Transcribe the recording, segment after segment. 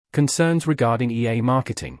Concerns regarding EA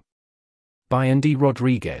marketing. By Andie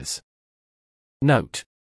Rodriguez. Note: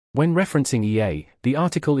 when referencing EA, the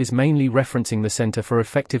article is mainly referencing the Center for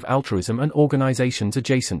Effective Altruism and organizations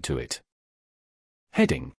adjacent to it.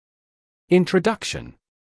 Heading: Introduction.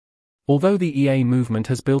 Although the EA movement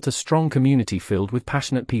has built a strong community filled with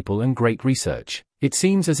passionate people and great research, it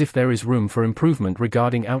seems as if there is room for improvement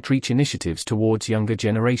regarding outreach initiatives towards younger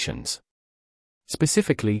generations.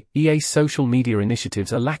 Specifically, EA's social media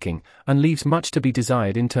initiatives are lacking, and leaves much to be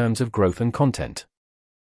desired in terms of growth and content.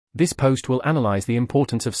 This post will analyze the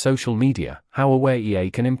importance of social media, how aware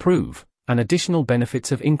EA can improve, and additional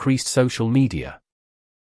benefits of increased social media.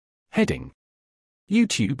 Heading: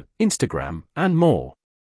 YouTube, Instagram, and more.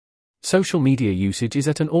 Social media usage is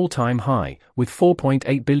at an all-time high, with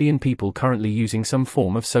 4.8 billion people currently using some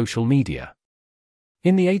form of social media.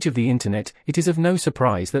 In the age of the internet, it is of no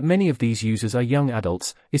surprise that many of these users are young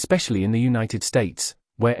adults, especially in the United States,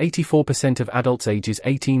 where 84% of adults ages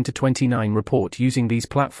 18 to 29 report using these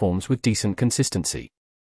platforms with decent consistency.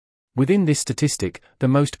 Within this statistic, the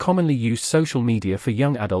most commonly used social media for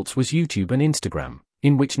young adults was YouTube and Instagram,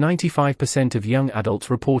 in which 95% of young adults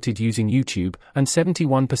reported using YouTube and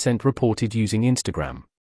 71% reported using Instagram.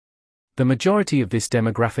 The majority of this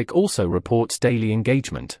demographic also reports daily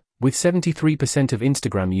engagement, with 73% of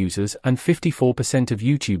Instagram users and 54% of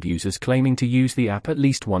YouTube users claiming to use the app at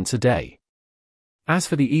least once a day. As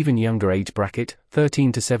for the even younger age bracket,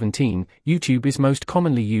 13 to 17, YouTube is most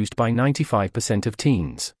commonly used by 95% of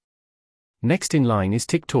teens. Next in line is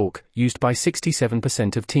TikTok, used by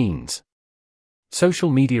 67% of teens.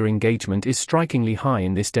 Social media engagement is strikingly high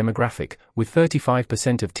in this demographic, with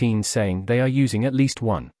 35% of teens saying they are using at least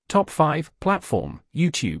one top 5 platform: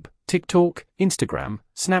 YouTube, TikTok, Instagram,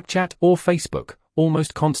 Snapchat, or Facebook,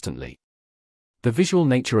 almost constantly. The visual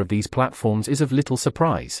nature of these platforms is of little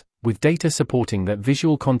surprise, with data supporting that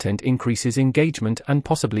visual content increases engagement and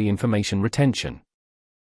possibly information retention.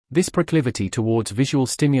 This proclivity towards visual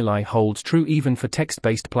stimuli holds true even for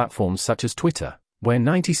text-based platforms such as Twitter, where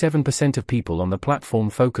 97% of people on the platform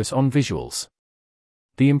focus on visuals.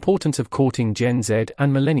 The importance of courting Gen Z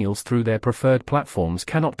and millennials through their preferred platforms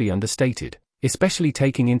cannot be understated, especially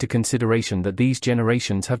taking into consideration that these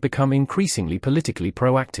generations have become increasingly politically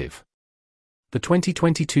proactive. The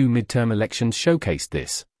 2022 midterm elections showcased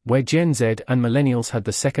this, where Gen Z and millennials had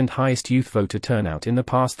the second highest youth voter turnout in the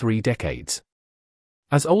past 3 decades.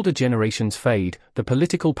 As older generations fade, the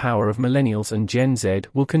political power of millennials and Gen Z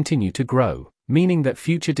will continue to grow, meaning that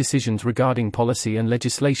future decisions regarding policy and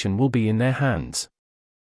legislation will be in their hands.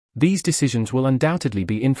 These decisions will undoubtedly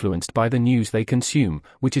be influenced by the news they consume,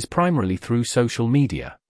 which is primarily through social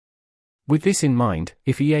media. With this in mind,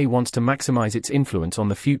 if EA wants to maximize its influence on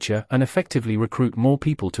the future and effectively recruit more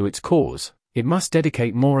people to its cause, it must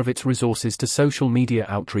dedicate more of its resources to social media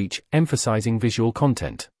outreach, emphasizing visual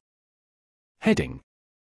content. Heading: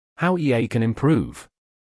 How EA can improve.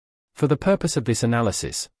 For the purpose of this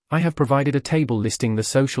analysis, I have provided a table listing the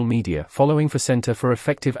social media following for Center for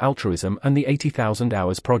Effective Altruism and the 80,000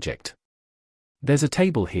 Hours Project. There's a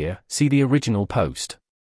table here, see the original post.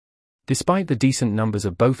 Despite the decent numbers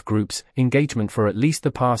of both groups, engagement for at least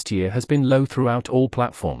the past year has been low throughout all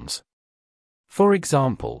platforms. For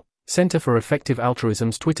example, Center for Effective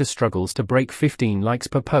Altruism's Twitter struggles to break 15 likes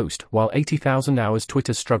per post, while 80,000 Hours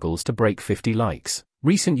Twitter struggles to break 50 likes.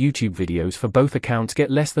 Recent YouTube videos for both accounts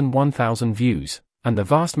get less than 1,000 views, and the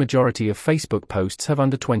vast majority of Facebook posts have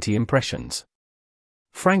under 20 impressions.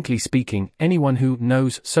 Frankly speaking, anyone who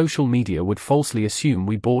knows social media would falsely assume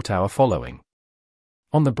we bought our following.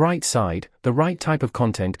 On the bright side, the right type of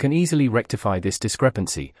content can easily rectify this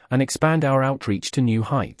discrepancy and expand our outreach to new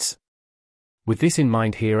heights. With this in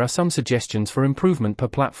mind, here are some suggestions for improvement per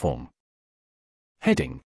platform.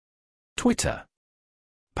 Heading: Twitter.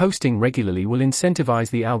 Posting regularly will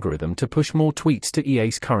incentivize the algorithm to push more tweets to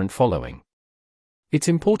EA's current following. It's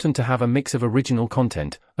important to have a mix of original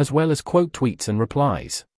content, as well as quote tweets and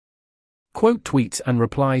replies. Quote tweets and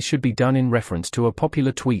replies should be done in reference to a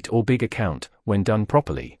popular tweet or big account. When done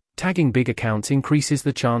properly, tagging big accounts increases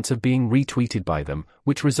the chance of being retweeted by them,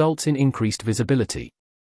 which results in increased visibility.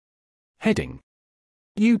 Heading: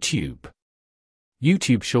 YouTube.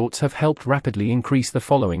 YouTube Shorts have helped rapidly increase the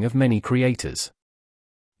following of many creators.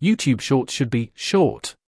 YouTube Shorts should be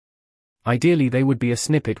short. Ideally, they would be a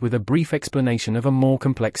snippet with a brief explanation of a more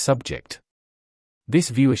complex subject.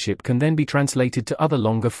 This viewership can then be translated to other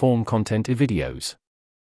longer-form content videos.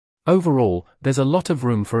 Overall, there's a lot of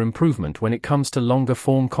room for improvement when it comes to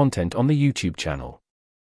longer-form content on the YouTube channel.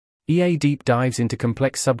 EA deep dives into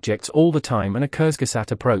complex subjects all the time, and a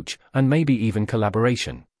Kurzgesagt approach, and maybe even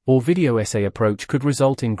collaboration, or video essay approach could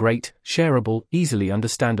result in great, shareable, easily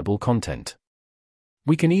understandable content.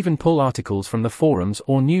 We can even pull articles from the forums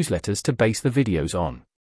or newsletters to base the videos on.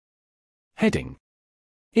 Heading: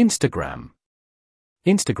 Instagram.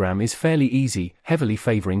 Instagram is fairly easy, heavily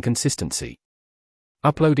favoring consistency.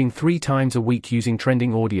 Uploading 3 times a week using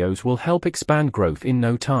trending audios will help expand growth in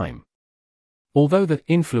no time. Although the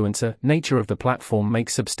influencer nature of the platform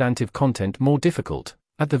makes substantive content more difficult,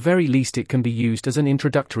 at the very least it can be used as an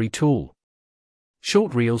introductory tool.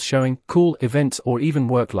 Short reels showing cool events or even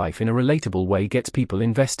work life in a relatable way gets people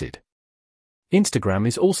invested. Instagram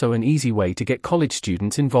is also an easy way to get college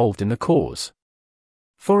students involved in the cause.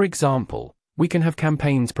 For example, we can have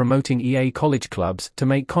campaigns promoting EA college clubs to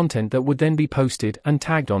make content that would then be posted and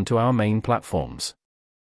tagged onto our main platforms.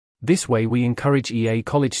 This way we encourage EA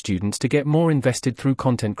college students to get more invested through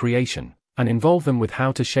content creation, and involve them with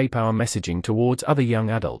how to shape our messaging towards other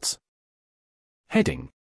young adults.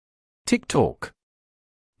 Heading: TikTok.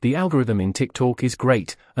 The algorithm in TikTok is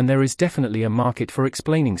great, and there is definitely a market for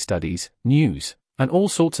explaining studies, news, and all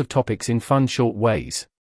sorts of topics in fun short ways.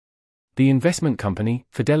 The investment company,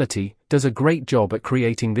 Fidelity, does a great job at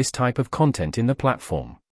creating this type of content in the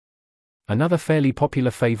platform. Another fairly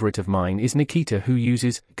popular favorite of mine is Nikita, who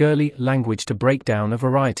uses girly language to break down a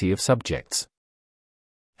variety of subjects.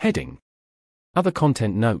 Heading: Other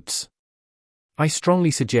content notes. I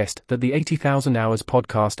strongly suggest that the 80,000 Hours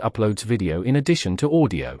podcast uploads video in addition to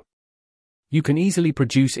audio. You can easily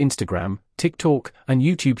produce Instagram, TikTok, and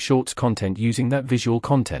YouTube Shorts content using that visual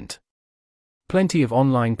content. Plenty of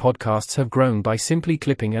online podcasts have grown by simply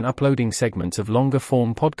clipping and uploading segments of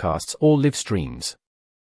longer-form podcasts or live streams.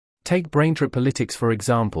 Take Braintrip Politics for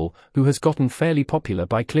example, who has gotten fairly popular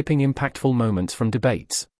by clipping impactful moments from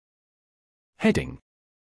debates. Heading: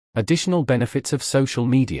 Additional benefits of social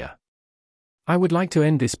media. I would like to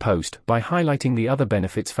end this post by highlighting the other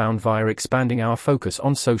benefits found via expanding our focus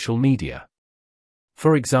on social media.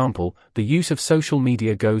 For example, the use of social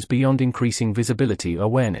media goes beyond increasing visibility or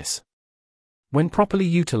awareness. When properly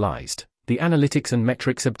utilized, the analytics and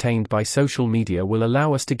metrics obtained by social media will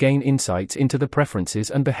allow us to gain insights into the preferences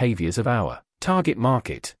and behaviors of our target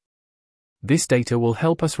market. This data will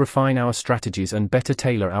help us refine our strategies and better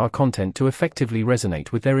tailor our content to effectively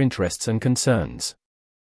resonate with their interests and concerns.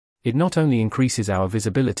 It not only increases our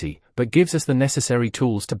visibility, but gives us the necessary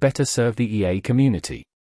tools to better serve the EA community.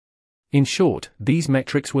 In short, these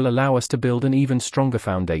metrics will allow us to build an even stronger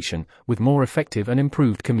foundation, with more effective and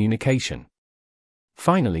improved communication.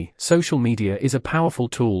 Finally, social media is a powerful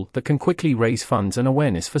tool that can quickly raise funds and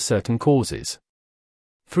awareness for certain causes.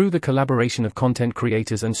 Through the collaboration of content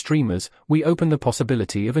creators and streamers, we open the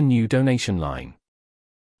possibility of a new donation line.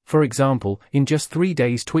 For example, in just 3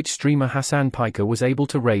 days Twitch streamer Hassan Piker was able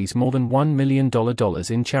to raise more than $1 million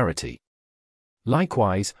in charity.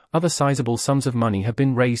 Likewise, other sizable sums of money have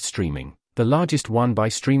been raised streaming, the largest one by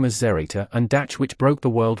streamers Zerator and Datch, which broke the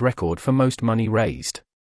world record for most money raised.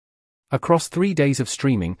 Across 3 days of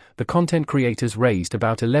streaming, the content creators raised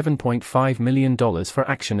about $11.5 million for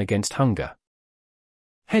action against hunger.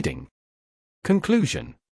 Heading: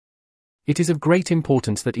 Conclusion. It is of great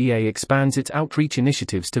importance that EA expands its outreach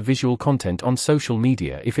initiatives to visual content on social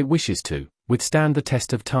media if it wishes to withstand the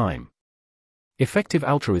test of time. Effective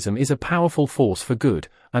altruism is a powerful force for good,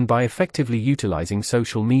 and by effectively utilizing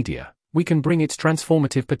social media, we can bring its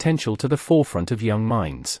transformative potential to the forefront of young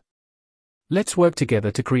minds. Let's work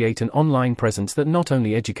together to create an online presence that not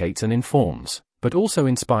only educates and informs, but also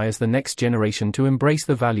inspires the next generation to embrace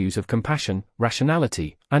the values of compassion,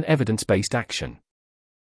 rationality, and evidence-based action.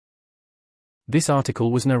 This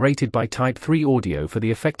article was narrated by Type 3 Audio for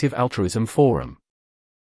the Effective Altruism Forum.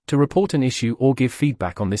 To report an issue or give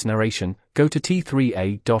feedback on this narration, go to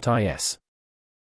t3a.is.